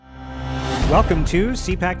Welcome to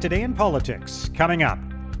CPAC Today in Politics. Coming up,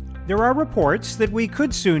 there are reports that we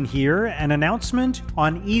could soon hear an announcement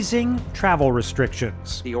on easing travel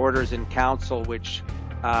restrictions. The orders in council which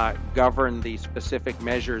govern the specific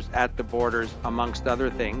measures at the borders, amongst other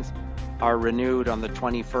things, are renewed on the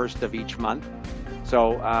 21st of each month.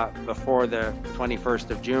 So before the 21st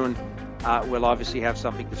of June, we'll obviously have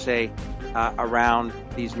something to say around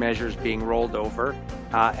these measures being rolled over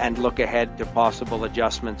and look ahead to possible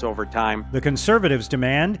adjustments over time. The Conservatives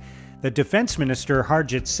demand that Defense Minister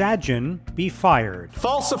Harjit Sajjan be fired.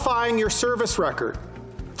 Falsifying your service record,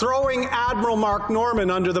 throwing Admiral Mark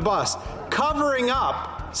Norman under the bus, covering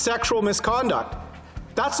up sexual misconduct.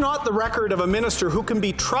 That's not the record of a minister who can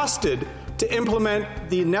be trusted to implement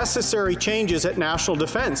the necessary changes at national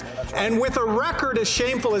defense. And with a record as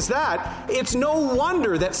shameful as that, it's no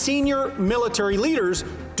wonder that senior military leaders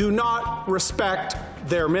do not respect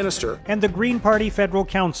their minister. And the Green Party Federal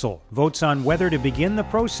Council votes on whether to begin the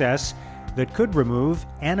process that could remove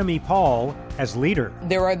Annamie Paul as leader.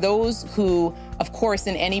 There are those who, of course,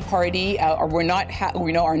 in any party are not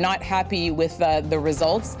happy with the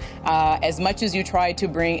results. As much as you try to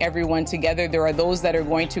bring everyone together, there are those that are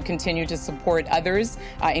going to continue to support others,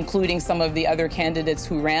 including some of the other candidates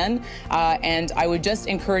who ran. And I would just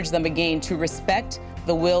encourage them again to respect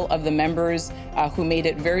the will of the members who made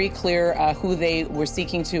it very clear who they were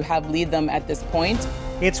seeking to have lead them at this point.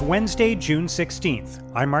 It's Wednesday, June 16th.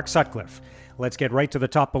 I'm Mark Sutcliffe. Let's get right to the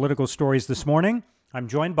top political stories this morning. I'm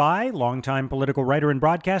joined by longtime political writer and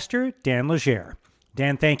broadcaster, Dan Legere.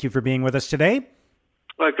 Dan, thank you for being with us today.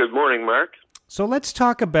 Well, good morning, Mark. So let's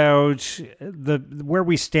talk about where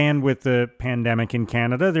we stand with the pandemic in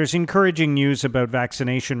Canada. There's encouraging news about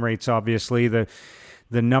vaccination rates, obviously. The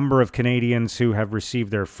number of Canadians who have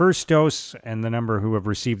received their first dose and the number who have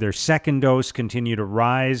received their second dose continue to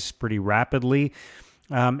rise pretty rapidly.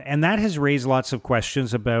 And that has raised lots of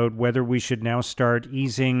questions about whether we should now start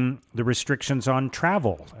easing the restrictions on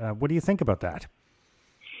travel. What do you think about that?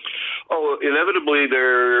 Oh, inevitably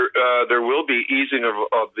there will be easing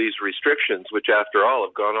of these restrictions, which after all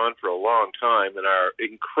have gone on for a long time and are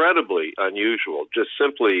incredibly unusual, just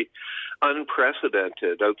simply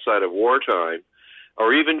unprecedented outside of wartime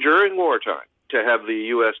or even during wartime to have the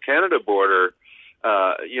U.S.-Canada border,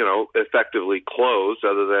 effectively closed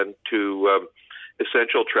other than to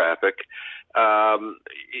essential traffic, So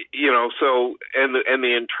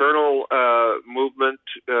the internal movement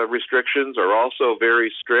restrictions are also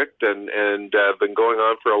very strict and been going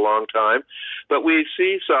on for a long time. But we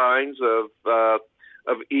see signs of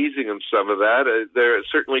easing of some of that. They're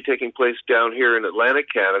certainly taking place down here in Atlantic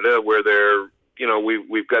Canada, where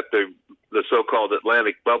we've got the so-called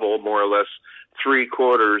Atlantic bubble, more or less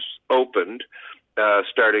 3/4 opened,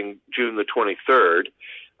 starting June the 23rd.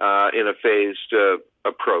 In a phased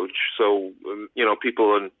approach. So,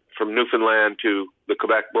 people from Newfoundland to the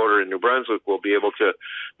Quebec border in New Brunswick will be able to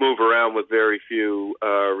move around with very few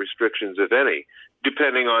restrictions, if any,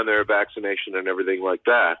 depending on their vaccination and everything like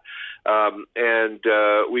that.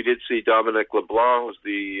 We did see Dominic LeBlanc, who's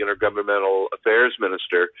the Intergovernmental Affairs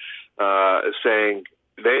Minister, saying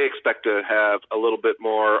they expect to have a little bit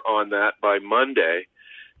more on that by Monday.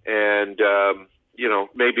 And,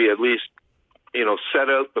 maybe at least set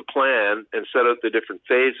out the plan and set out the different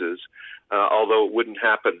phases, although it wouldn't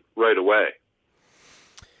happen right away.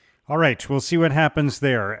 All right, we'll see what happens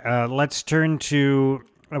there. Let's turn to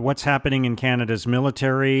what's happening in Canada's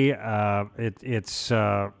military. There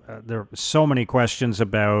are so many questions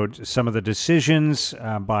about some of the decisions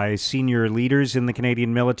by senior leaders in the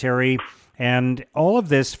Canadian military. And all of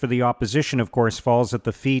this for the opposition, of course, falls at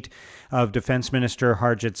the feet of Defense Minister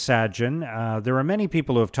Harjit Sajjan. There are many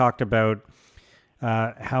people who have talked about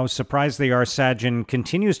how surprised they are Sajjan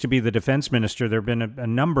continues to be the defense minister. There have been a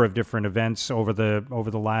number of different events over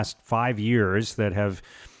the last 5 years that have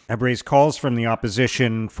raised calls from the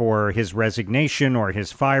opposition for his resignation or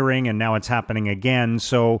his firing, and now it's happening again.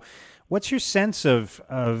 So what's your sense of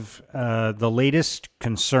the latest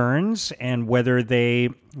concerns and whether they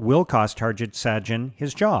will cost Harjit Sajjan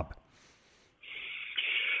his job?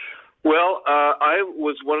 Well, I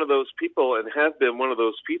was one of those people and have been one of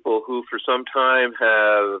those people who for some time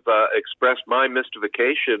have expressed my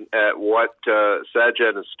mystification at what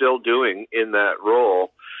Sajjan is still doing in that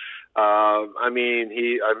role.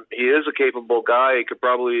 He is a capable guy. He could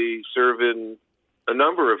probably serve in a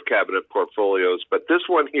number of cabinet portfolios, but this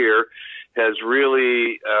one here has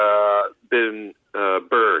really been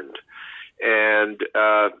burned. And,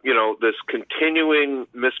 this continuing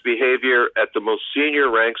misbehavior at the most senior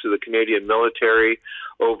ranks of the Canadian military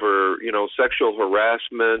over, sexual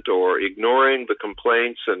harassment or ignoring the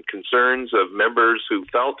complaints and concerns of members who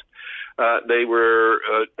felt they were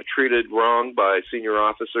treated wrong by senior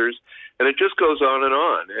officers, and it just goes on and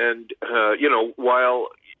on. And while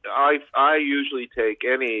I usually take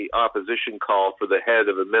any opposition call for the head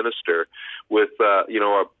of a minister with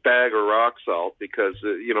a bag of rock salt, because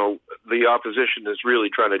the opposition is really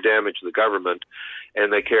trying to damage the government,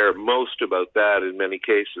 and they care most about that in many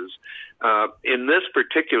cases. In this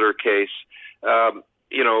particular case,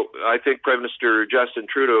 I think Prime Minister Justin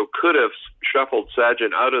Trudeau could have shuffled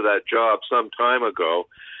Sajjan out of that job some time ago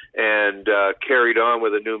and carried on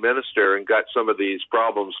with a new minister and got some of these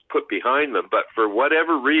problems put behind them. But for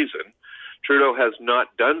whatever reason, Trudeau has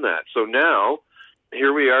not done that. So now,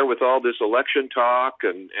 here we are with all this election talk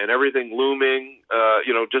and everything looming,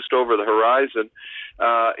 just over the horizon.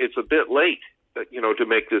 It's a bit late, to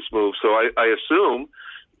make this move. So I assume,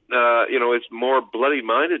 it's more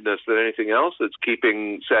bloody-mindedness than anything else that's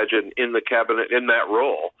keeping Sajjan in the cabinet in that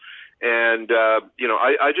role. And,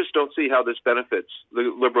 I just don't see how this benefits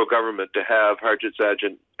the Liberal government to have Harjit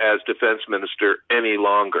Sajjan as defense minister any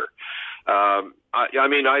longer.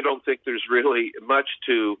 I don't think there's really much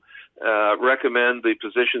to recommend the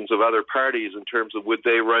positions of other parties in terms of would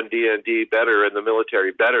they run DND better and the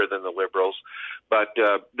military better than the Liberals. But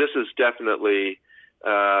this is definitely,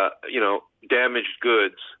 damaged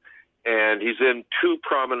goods. And he's in too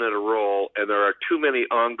prominent a role, and there are too many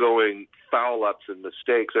ongoing foul-ups and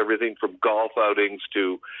mistakes, everything from golf outings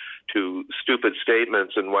to stupid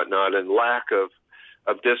statements and whatnot, and lack of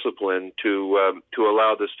discipline to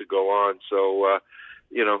allow this to go on. So,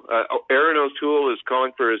 Aaron O'Toole is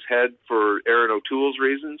calling for his head for Aaron O'Toole's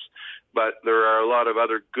reasons, but there are a lot of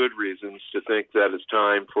other good reasons to think that it's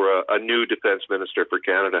time for a new defense minister for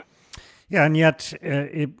Canada. Yeah, and yet,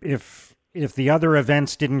 if the other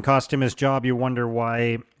events didn't cost him his job, you wonder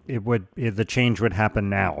why the change would happen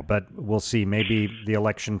now. But we'll see. Maybe the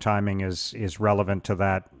election timing is relevant to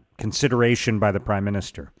that consideration by the Prime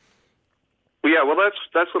Minister. Yeah, well,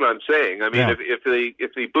 that's what I'm saying. I mean, if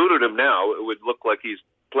they booted him now, it would look like he's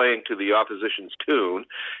playing to the opposition's tune,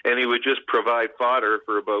 and he would just provide fodder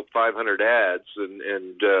for about 500 ads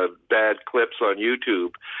and bad clips on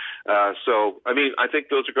YouTube. I think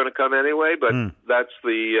those are going to come anyway, but that's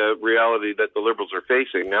the reality that the Liberals are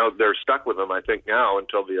facing. Now they're stuck with them, I think, now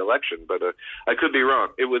until the election, but I could be wrong.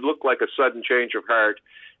 It would look like a sudden change of heart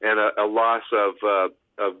and a loss of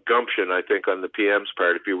gumption, I think, on the PM's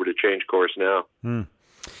part if you were to change course now.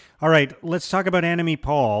 All right, let's talk about Annamie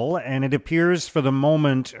Paul, and it appears for the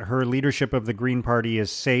moment her leadership of the Green Party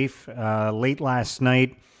is safe. Late last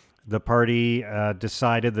night, the party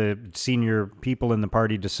decided, the senior people in the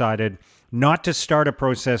party decided not to start a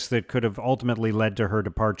process that could have ultimately led to her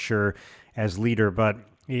departure as leader, but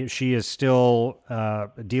she is still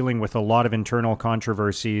dealing with a lot of internal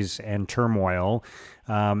controversies and turmoil.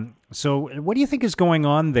 So what do you think is going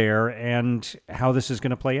on there and how this is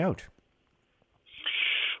going to play out?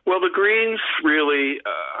 Well, the Greens really,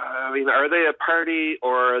 are they a party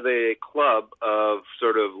or are they a club of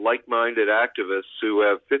sort of like-minded activists who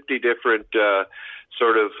have 50 different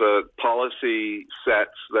policy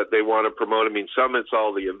sets that they want to promote? I mean, some it's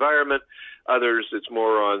all the environment, others it's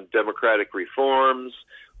more on democratic reforms,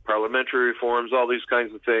 parliamentary reforms, all these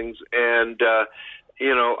kinds of things. And,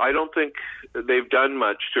 I don't think they've done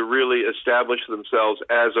much to really establish themselves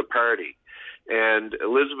as a party. And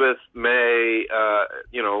Elizabeth May,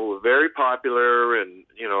 very popular and,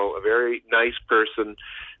 a very nice person,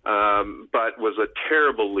 but was a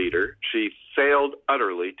terrible leader. She failed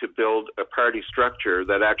utterly to build a party structure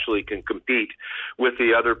that actually can compete with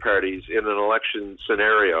the other parties in an election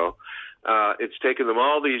scenario. It's taken them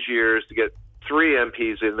all these years to get 3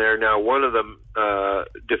 MPs in there. Now, one of them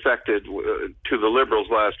defected to the Liberals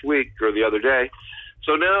last week or the other day.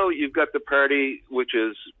 So now you've got the party which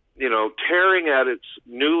is tearing at its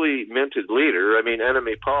newly minted leader. I mean,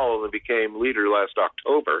 Annamie Paul only became leader last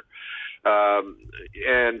October.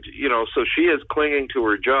 So she is clinging to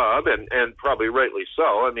her job, and probably rightly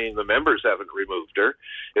so. I mean, the members haven't removed her.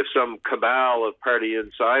 If some cabal of party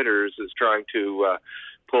insiders is trying to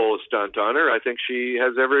pull a stunt on her, I think she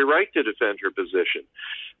has every right to defend her position.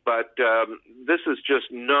 But this is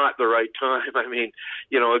just not the right time. I mean,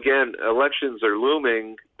 again, elections are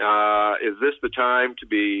looming. Is this the time to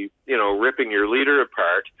be, ripping your leader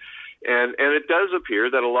apart? And it does appear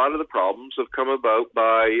that a lot of the problems have come about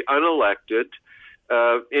by unelected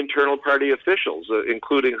internal party officials,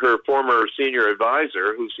 including her former senior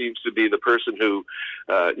advisor, who seems to be the person who,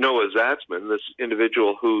 Noah Zatzman, this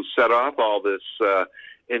individual who set off all this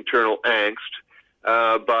internal angst,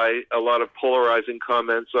 by a lot of polarizing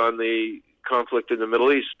comments on the conflict in the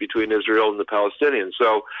Middle East between Israel and the Palestinians.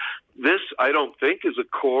 So This, I don't think, is a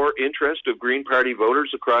core interest of Green Party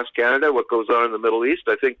voters across Canada, what goes on in the Middle East.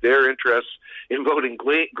 I think their interests in voting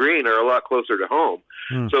Green are a lot closer to home.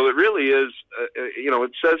 So it really is,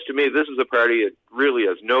 it says to me this is a party that really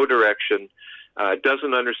has no direction,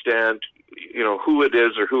 doesn't understand, who it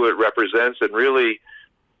is or who it represents, and really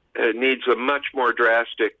needs a much more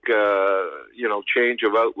drastic, change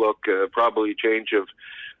of outlook, probably change of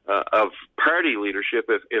party leadership,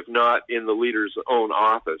 if not in the leader's own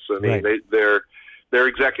office. I mean, Right. their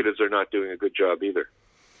executives are not doing a good job either.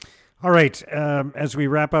 All right. As we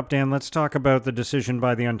wrap up, Dan, let's talk about the decision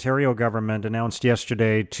by the Ontario government announced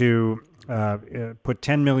yesterday to put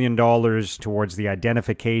 $10 million towards the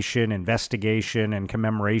identification, investigation, and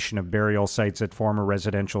commemoration of burial sites at former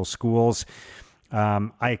residential schools.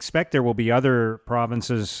 I expect there will be other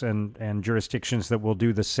provinces and jurisdictions that will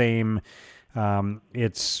do the same.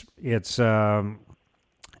 It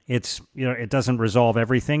doesn't resolve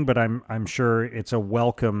everything, but I'm sure it's a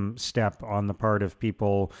welcome step on the part of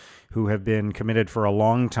people who have been committed for a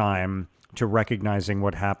long time to recognizing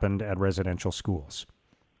what happened at residential schools.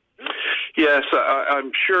 Yes,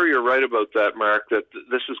 I'm sure you're right about that, Mark, that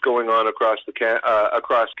this is going on across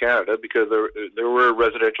Canada, because there were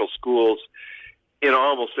residential schools in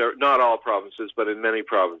not all provinces, but in many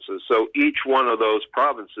provinces. So each one of those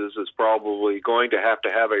provinces is probably going to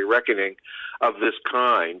have a reckoning of this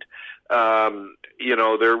kind.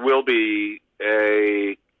 There will be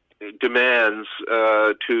demands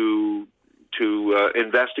to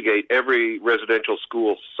investigate every residential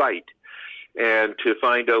school site and to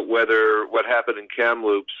find out whether what happened in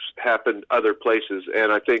Kamloops happened other places.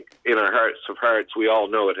 And I think in our hearts of hearts, we all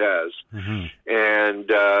know it has. Mm-hmm.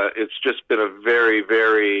 And it's just been a very,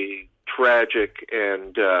 very tragic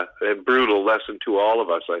and brutal lesson to all of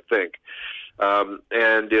us, I think.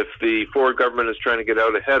 And if the Ford government is trying to get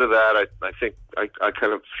out ahead of that, I think I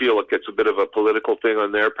kind of feel it gets a bit of a political thing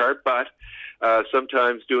on their part. But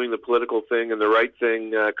sometimes doing the political thing and the right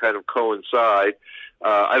thing kind of coincide.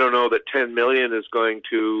 I don't know that 10 million is going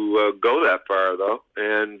to go that far, though,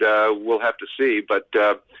 and we'll have to see. But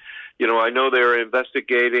I know they're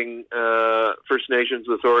investigating. First Nations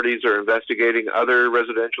authorities are investigating other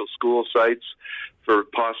residential school sites for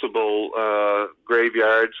possible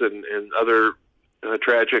graveyards and other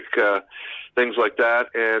tragic things like that.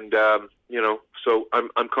 And so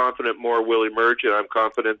I'm confident more will emerge, and I'm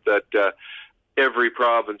confident that every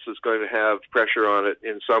province is going to have pressure on it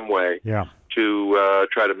in some way to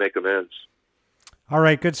try to make amends. All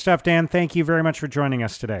right, good stuff, Dan. Thank you very much for joining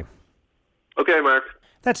us today. Okay, Mark.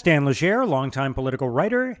 That's Dan Legere, longtime political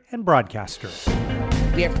writer and broadcaster.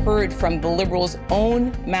 We have heard from the Liberals'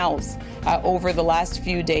 own mouths over the last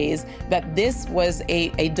few days that this was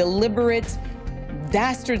a deliberate,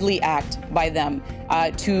 dastardly act by them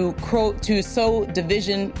to sow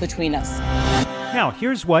division between us. Now,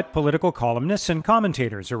 here's what political columnists and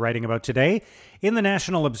commentators are writing about today. In the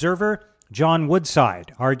National Observer, John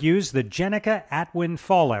Woodside argues the Jenica-Atwin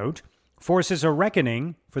fallout forces a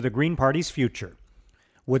reckoning for the Green Party's future.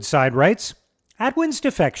 Woodside writes, Atwin's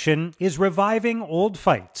defection is reviving old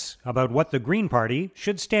fights about what the Green Party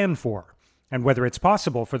should stand for, and whether it's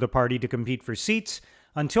possible for the party to compete for seats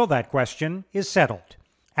until that question is settled.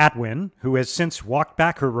 Atwin, who has since walked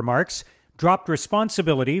back her remarks, dropped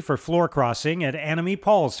responsibility for floor crossing at Annamie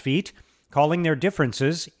Paul's feet, calling their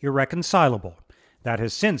differences irreconcilable. That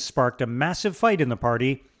has since sparked a massive fight in the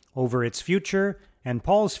party over its future and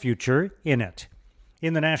Paul's future in it.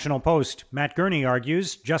 In the National Post, Matt Gurney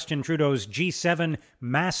argues Justin Trudeau's G7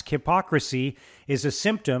 mask hypocrisy is a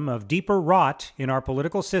symptom of deeper rot in our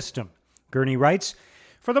political system. Gurney writes,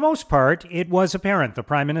 for the most part, it was apparent the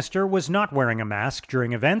Prime Minister was not wearing a mask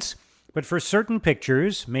during events, but for certain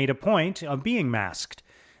pictures made a point of being masked.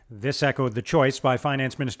 This echoed the choice by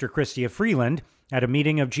Finance Minister Chrystia Freeland at a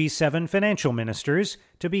meeting of G7 financial ministers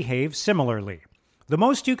to behave similarly. The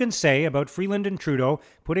most you can say about Freeland and Trudeau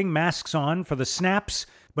putting masks on for the snaps,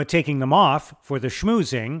 but taking them off for the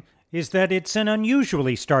schmoozing, is that it's an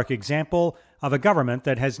unusually stark example of a government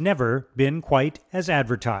that has never been quite as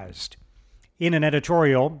advertised. In an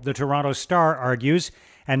editorial, the Toronto Star argues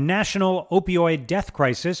a national opioid death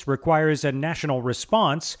crisis requires a national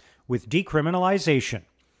response with decriminalization.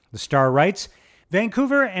 The Star writes,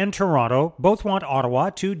 Vancouver and Toronto both want Ottawa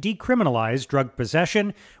to decriminalize drug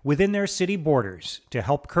possession within their city borders to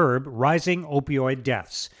help curb rising opioid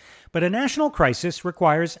deaths. But a national crisis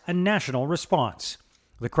requires a national response.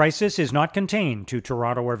 The crisis is not contained to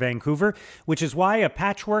Toronto or Vancouver, which is why a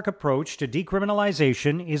patchwork approach to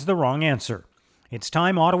decriminalization is the wrong answer. It's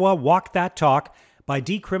time Ottawa walked that talk by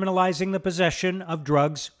decriminalizing the possession of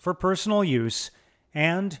drugs for personal use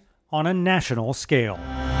and on a national scale.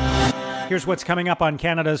 Here's what's coming up on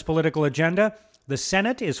Canada's political agenda. The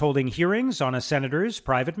Senate is holding hearings on a senator's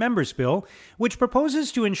private member's bill, which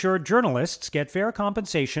proposes to ensure journalists get fair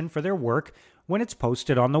compensation for their work when it's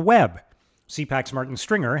posted on the web. CPAC's Martin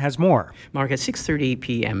Stringer has more. Mark, at 6:30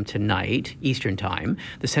 p.m. tonight, Eastern Time,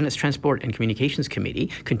 the Senate's Transport and Communications Committee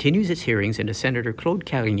continues its hearings into Senator Claude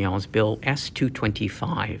Carignan's Bill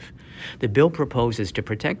S-225. The bill proposes to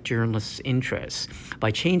protect journalists' interests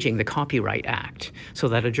by changing the Copyright Act so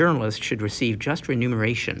that a journalist should receive just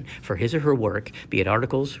remuneration for his or her work, be it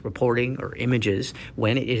articles, reporting, or images,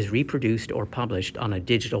 when it is reproduced or published on a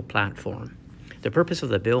digital platform. The purpose of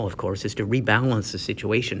the bill, of course, is to rebalance the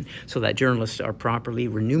situation so that journalists are properly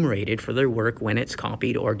remunerated for their work when it's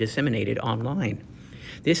copied or disseminated online.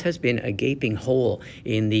 This has been a gaping hole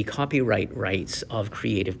in the copyright rights of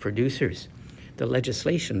creative producers. The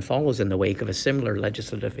legislation follows in the wake of a similar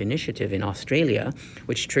legislative initiative in Australia,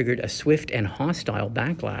 which triggered a swift and hostile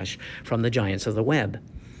backlash from the giants of the web.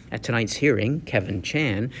 At tonight's hearing, Kevin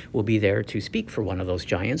Chan will be there to speak for one of those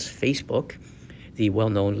giants, Facebook. The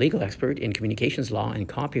well-known legal expert in communications law and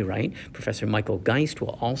copyright, Professor Michael Geist,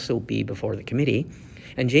 will also be before the committee.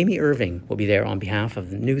 And Jamie Irving will be there on behalf of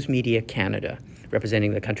the News Media Canada,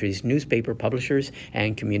 representing the country's newspaper publishers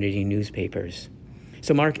and community newspapers.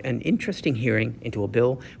 So, Mark, an interesting hearing into a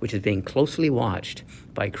bill which is being closely watched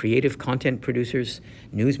by creative content producers,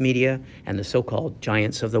 news media, and the so-called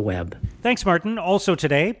giants of the web. Thanks, Martin. Also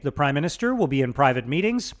today, the Prime Minister will be in private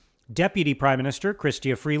meetings. Deputy Prime Minister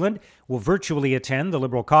Chrystia Freeland will virtually attend the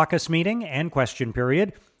Liberal caucus meeting and question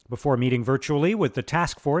period before meeting virtually with the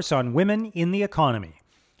Task Force on Women in the Economy.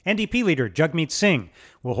 NDP leader Jagmeet Singh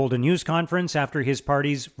will hold a news conference after his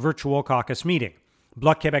party's virtual caucus meeting.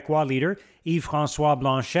 Bloc Québécois leader Yves-François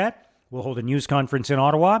Blanchet will hold a news conference in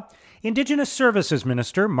Ottawa. Indigenous Services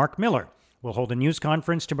Minister Mark Miller will hold a news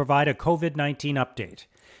conference to provide a COVID-19 update.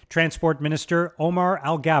 Transport Minister Omar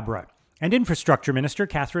Al-Gabra and Infrastructure Minister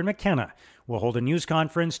Catherine McKenna will hold a news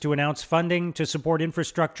conference to announce funding to support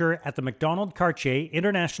infrastructure at the Macdonald-Cartier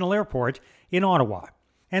International Airport in Ottawa.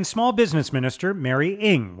 And Small Business Minister Mary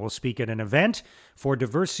Ng will speak at an event for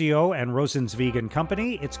Diversio and Rosenzweig and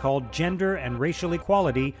Company. It's called Gender and Racial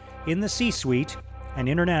Equality in the C-Suite, an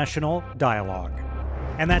International Dialogue.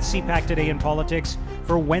 And that's CPAC Today in Politics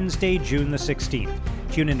for Wednesday, June the 16th.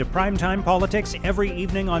 Tune into Primetime Politics every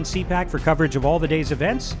evening on CPAC for coverage of all the day's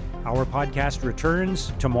events. Our podcast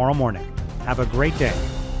returns tomorrow morning. Have a great day.